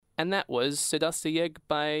And that was Síðasta Ég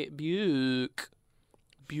by Björk.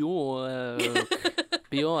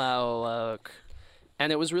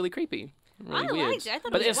 And it was really creepy. Really I weird. liked it. I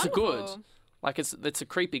thought but it was it's wonderful. good. Like, it's a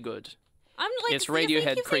creepy good. I'm like, It's see, if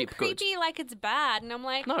Radiohead you creep say good. creepy like it's bad, and I'm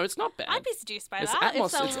like, No, it's not bad. I'd be seduced by It's that if atmos-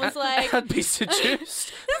 someone it's was like, I'd be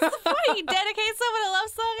seduced. that's the point. You dedicate someone a love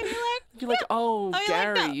song, and you're like, You're like, oh, you like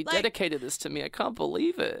Gary, that? you Like- dedicated this to me. I can't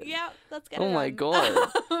believe it. yeah, let's get Oh it my on.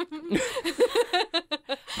 God. I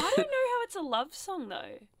don't know how it's a love song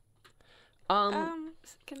though.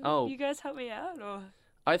 Can Oh. you guys help me out? Or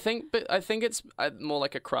I think it's more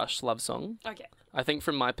like a crush love song. okay, I think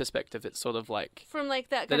from my perspective, it's sort of like From like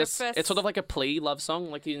that that kind of it's, first. it's sort of like a plea love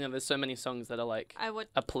song. Like, there's so many songs that are like I would.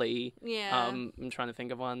 a plea. Yeah. I'm trying to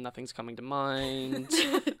think of one. Nothing's coming to mind.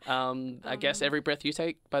 I guess Every Breath You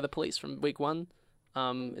Take by The Police from week 1.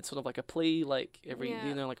 It's sort of like a plea, like Yeah.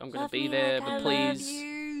 like I'm gonna Love be me there, like but I love please.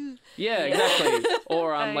 you. Yeah, exactly.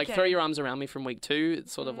 Or like Okay. Throw Your Arms Around Me from week 2.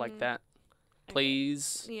 It's sort of like that.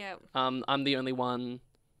 Please. Yeah. I'm the only one.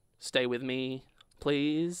 Stay with me,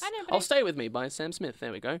 please. I know, but I'll Stay With Me by Sam Smith.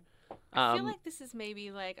 There we go. I feel like this is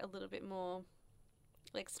maybe like a little bit more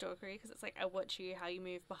like stalkery because it's like I watch you how you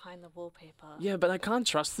move behind the wallpaper. Yeah, but I can't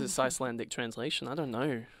trust this Icelandic translation. I don't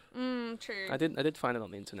know. True. I did find it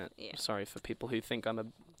on the internet. Yeah. Sorry for people who think I'm a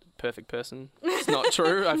perfect person. It's not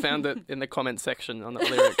true. I found it in the comment section on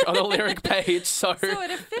the lyric page. So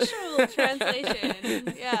an official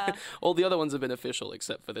translation. Yeah. all the other ones have been official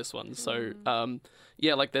except for this one. So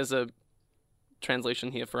yeah, like there's a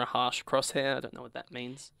translation here for a harsh crosshair. I don't know what that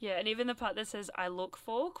means. yeah, and even the part that says "I look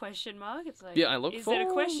for?" question mark. It's like, Yeah, I look is for? that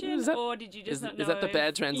a question, Is that- or did you just not know? Is that the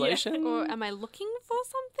bad Yeah. translation? Or am I looking for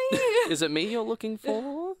something? Is it me you're looking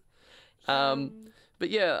for? But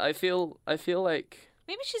yeah, I feel like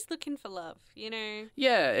Maybe she's looking for love, you know?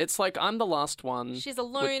 yeah, it's like I'm the last one. She's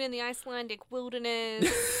alone in the Icelandic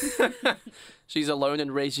wilderness. She's alone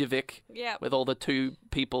in Reykjavik Yeah. with all the 2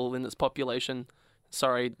 people in its population.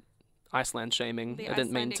 Sorry, Iceland shaming. The I didn't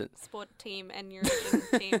Icelandic mean to. sport team and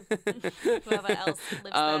Eurovision team. Whoever else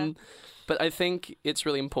lives there. But I think it's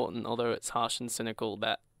really important, although it's harsh and cynical,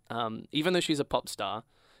 that even though she's a pop star,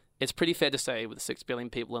 it's pretty fair to say with 6 billion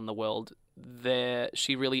people in the world,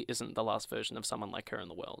 she really isn't the last version of someone like her in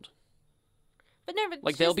the world. But no, but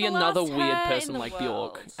Like, she's there'll be the another last weird her person in the like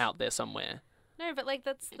world. Bjork out there somewhere. No, but like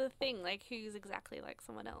that's the thing. Like, who's exactly like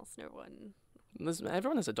someone else? No one.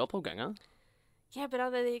 Everyone has a doppelganger. Yeah, but are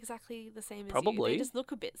they exactly the same as you? Probably. They just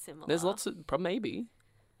look a bit similar. There's lots of... Maybe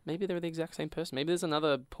they're the exact same person. Maybe there's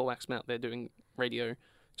another Paul Waxman out there doing radio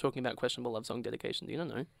talking about questionable love song dedications. You don't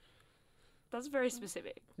know. That's very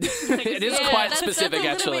specific. It is Yeah, quite that's specific, a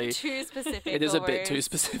little actually. Bit too specific. It is a bit too almost.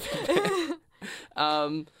 specific.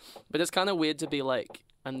 But it's kind of weird to be like,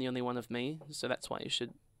 I'm the only one of me, so that's why you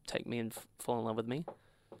should take me and fall in love with me.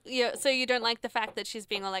 Yeah, so you don't like the fact that she's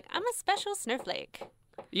being all like, I'm a special snowflake.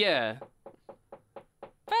 Yeah.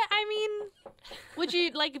 But I mean, would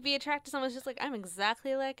you like be attracted to someone who's just like, I'm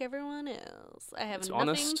exactly like everyone else. I have It's nothing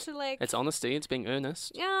honest. to like. It's honesty. It's being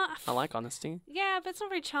earnest. Yeah. I like honesty. Yeah, but it's not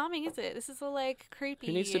very charming, is it? This is all like creepy.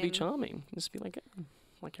 Who needs to be and charming? Just be like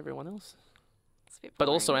everyone else. it's a bit But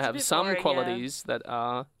also I boring. have bit some boring, yeah. qualities that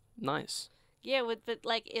are nice. Yeah, but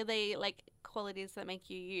like, are they like qualities that make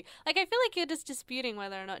you you? Like, I feel like you're just disputing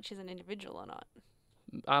whether or not she's an individual or not.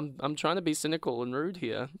 I'm trying to be cynical and rude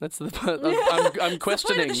here. That's the part. I'm questioning. That's the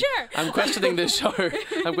point of the show. I'm questioning this show.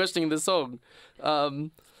 I'm questioning this song.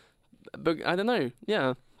 But I don't know.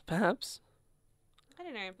 Yeah, perhaps. I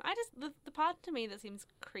don't know. I just the part to me that seems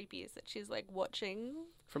creepy is that she's like watching.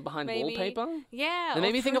 From behind Maybe. wallpaper. Yeah. It made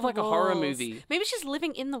or me think through of like a horror walls. movie. Maybe she's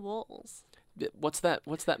living in the walls. What's that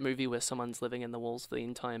movie where someone's living in the walls for the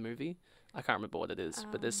entire movie? I can't remember what it is,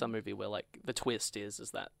 but there's some movie where like the twist is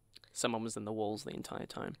that someone was in the walls the entire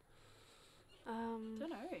time. don't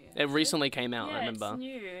know. It recently came out, yeah, I remember. It's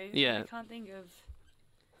new. Yeah. I can't think of.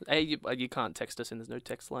 Hey, you can't text us in. There's no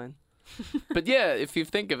text line. But yeah, if you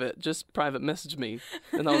think of it, just private message me,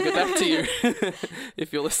 and I'll get back to you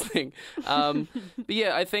if you're listening. But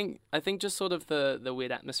yeah, I think just sort of the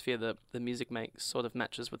weird atmosphere that the music makes sort of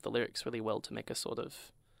matches with the lyrics really well to make a sort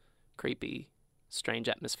of creepy, strange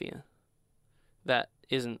atmosphere that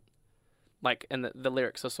isn't like, and the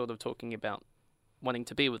lyrics are sort of talking about wanting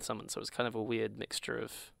to be with someone, so it's kind of a weird mixture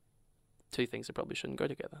of two things that probably shouldn't go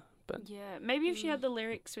together. But Yeah, maybe if she had the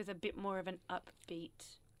lyrics with a bit more of an upbeat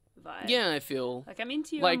vibe. yeah, I feel Like, I'm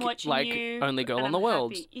into you, like I'm watching like you. Only Girl and in the I'm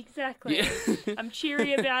World. happy. Exactly. Yeah. I'm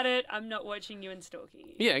cheery about it. I'm not watching you and stalking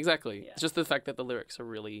you. Yeah, exactly. Yeah. It's just the fact that the lyrics are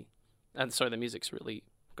really, and sorry, the music's really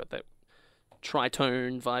got that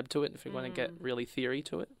tritone vibe to it. If you want to get really theory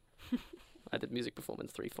to it, I did music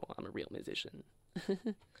performance 3/4. I'm a real musician.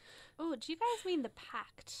 Oh, do you guys mean The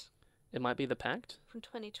Pact It might be The Pact. from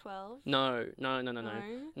 2012? No.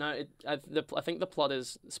 No. I think the plot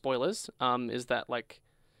is spoilers. Is that like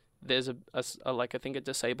there's like I think a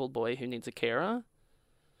disabled boy who needs a carer.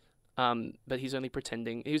 But he's only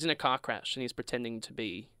pretending. He was in a car crash and he's pretending to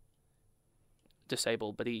be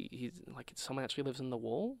disabled, but he's like someone actually lives in the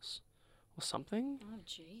walls or something. Oh,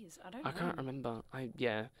 jeez. I don't know. I can't remember.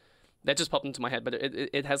 That just popped into my head, but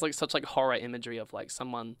it has like such like horror imagery of like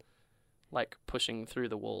someone like pushing through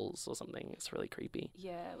the walls or something. It's really creepy.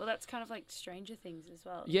 Yeah, well, that's kind of like Stranger Things as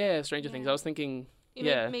well. Yeah, Stranger Things. I was thinking,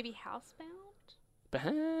 yeah, Maybe Housebound?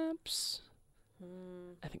 Perhaps.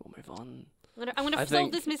 I think we'll move on. I'm gonna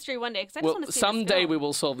solve this mystery one day, because I just want to see someday this we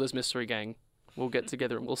will solve this mystery, gang. We'll get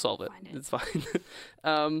together and we'll solve it. It's fine.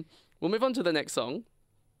 We'll move on to the next song,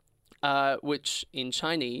 which in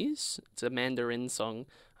Chinese, it's a Mandarin song.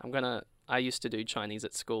 I used to do Chinese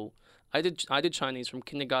at school. I did Chinese from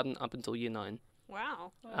kindergarten up until year 9.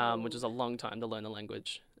 Wow. Which is a long time to learn a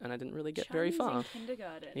language, and I didn't really get Chinese very far. in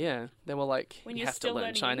kindergarten. Yeah, they were like, When you you're have still to learn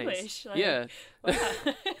learning Chinese. English, like, Yeah.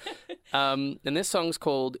 wow. And this song's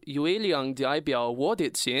called 月亮代表我的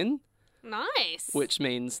心, Nice. which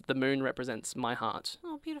means the moon represents my heart.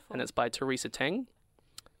 Oh, beautiful. And it's by Teresa Teng.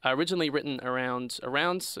 Originally written around,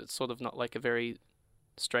 so it's sort of not like a very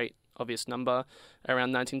straight, obvious number,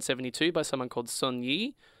 around 1972 by someone called Sun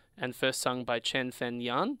Yi, and first sung by Chen Fen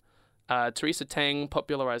Yan. Teresa Teng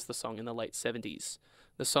popularized the song in the late 70s.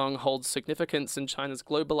 The song holds significance in China's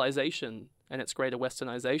globalization and its greater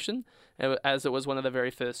westernization, as it was one of the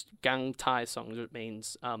very first Gang Tai songs, which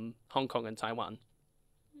means Hong Kong and Taiwan.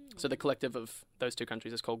 So the collective of those two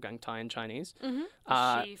countries is called Gang Tai in Chinese.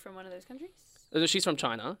 Is she from one of those countries? She's from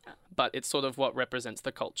China, but it's sort of what represents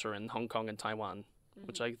the culture in Hong Kong and Taiwan,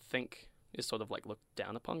 which I think is sort of like looked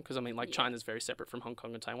down upon, because I mean, like, China's very separate from Hong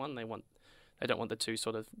Kong and Taiwan. They don't want the two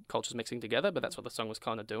sort of cultures mixing together, but that's what the song was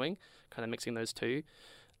kind of doing, kind of mixing those two,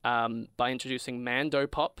 by introducing Mando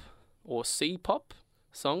pop or C-pop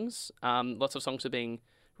songs. Lots of songs are being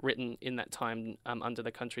written in that time under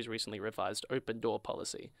the country's recently revised open door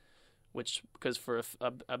policy, which, because for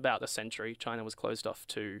about a century, China was closed off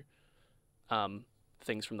to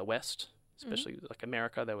things from the West, especially like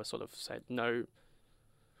America. They were sort of said, no,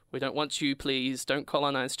 we don't want you, please. Don't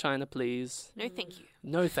colonize China, please. No, thank you.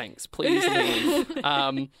 No thanks, please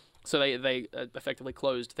leave. So they effectively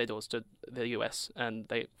closed their doors to the US, and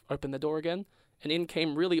they opened the door again. And in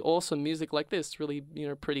came really awesome music like this, really,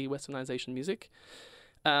 pretty westernization music.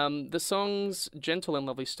 The song's gentle and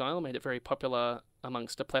lovely style made it very popular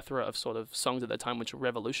amongst a plethora of sort of songs at the time which were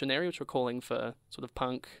revolutionary, which were calling for sort of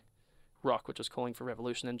punk rock, which was calling for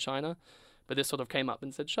revolution in China. But this sort of came up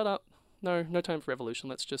and said, shut up. No time for revolution.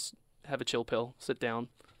 Let's just have a chill pill, sit down,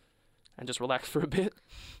 and just relax for a bit.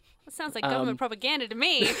 That sounds like government propaganda to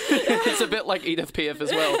me. It's a bit like Edith Piaf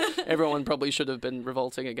as well. Everyone probably should have been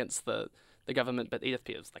revolting against the government, but Edith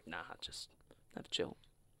Piaf's like, nah, just have a chill.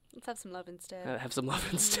 Let's have some love instead. Have some love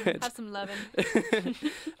instead. Have some lovin'.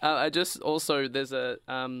 I just also, there's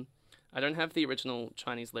I don't have the original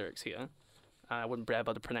Chinese lyrics here. I wouldn't be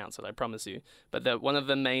able to pronounce it, I promise you. But one of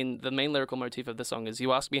the main lyrical motif of the song is,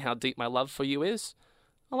 you ask me how deep my love for you is.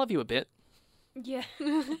 I love you a bit. Yeah.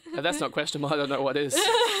 If that's not questionable, I don't know what is.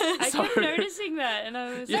 I kept noticing that, and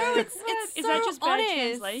I was like, it's is so that just bad honest.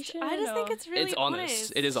 translation? I just think or- it's really It's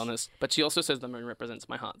honest. It is honest. But she also says the moon represents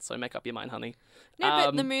my heart, so make up your mind, honey. No,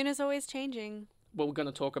 but the moon is always changing. Well, we're going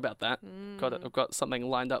to talk about that. I've got something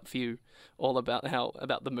lined up for you all about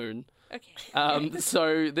the moon. Okay.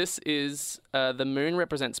 So this is The Moon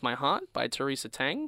Represents My Heart by Teresa Teng.